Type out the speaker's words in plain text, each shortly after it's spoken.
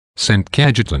Saint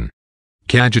Cajetan.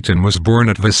 Cajetan was born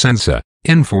at Vicenza,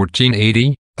 in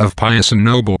 1480, of pious and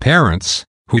noble parents,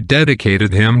 who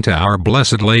dedicated him to Our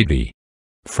Blessed Lady.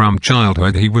 From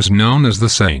childhood he was known as the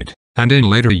Saint, and in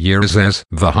later years as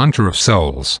the Hunter of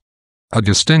Souls. A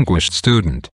distinguished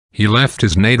student, he left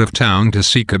his native town to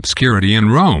seek obscurity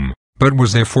in Rome, but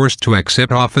was there forced to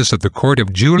accept office at the court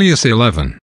of Julius XI.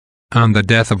 On the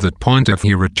death of that pontiff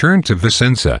he returned to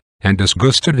Vicenza, and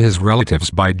disgusted his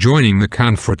relatives by joining the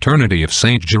confraternity of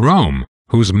Saint Jerome,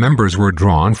 whose members were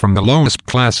drawn from the lowest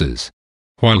classes.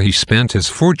 While he spent his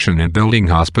fortune in building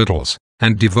hospitals,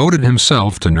 and devoted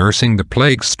himself to nursing the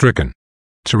plague-stricken.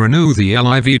 To renew the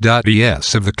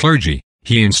lives of the clergy,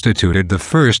 he instituted the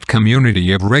first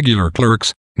community of regular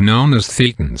clerks, known as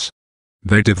Theatines.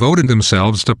 They devoted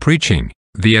themselves to preaching,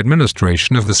 the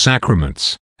administration of the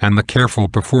sacraments, and the careful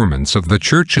performance of the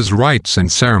Church's rites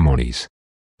and ceremonies.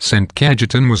 Saint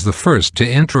Cajetan was the first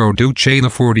to introduce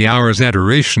the 40 hours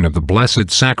adoration of the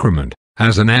Blessed Sacrament,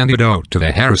 as an antidote to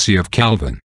the heresy of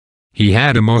Calvin. He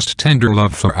had a most tender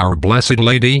love for Our Blessed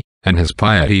Lady, and his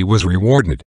piety was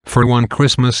rewarded, for one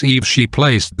Christmas Eve she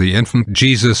placed the infant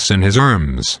Jesus in his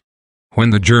arms. When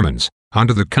the Germans,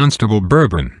 under the Constable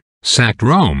Bourbon, sacked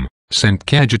Rome, Saint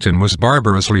Cajetan was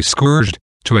barbarously scourged,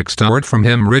 to extort from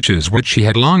him riches which he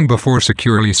had long before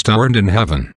securely stored in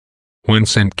heaven. When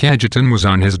Saint Cajetan was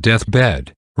on his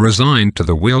deathbed, resigned to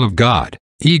the will of God,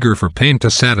 eager for pain to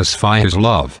satisfy his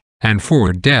love, and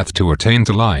for death to attain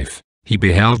to life, he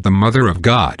beheld the Mother of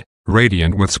God,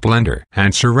 radiant with splendor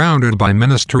and surrounded by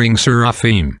ministering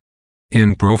seraphim.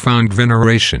 In profound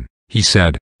veneration, he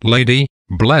said, "Lady,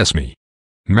 bless me."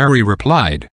 Mary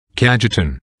replied,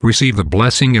 "Cajetan, receive the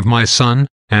blessing of my son,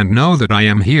 and know that I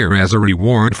am here as a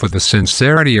reward for the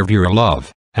sincerity of your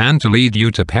love, and to lead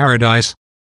you to paradise."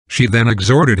 She then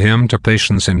exhorted him to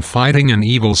patience in fighting an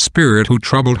evil spirit who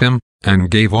troubled him, and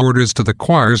gave orders to the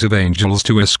choirs of angels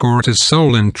to escort his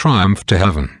soul in triumph to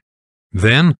heaven.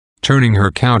 Then, turning her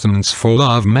countenance full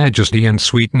of majesty and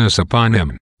sweetness upon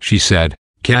him, she said,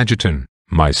 "Cajetan,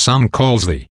 my son calls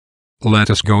thee. Let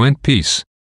us go in peace."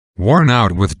 Worn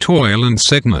out with toil and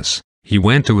sickness, he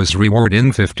went to his reward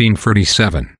in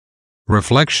 1537.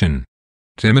 Reflection.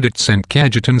 To imitate Saint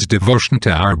Cajetan's devotion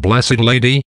to Our Blessed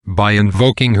Lady, by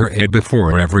invoking her aid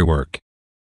before every work,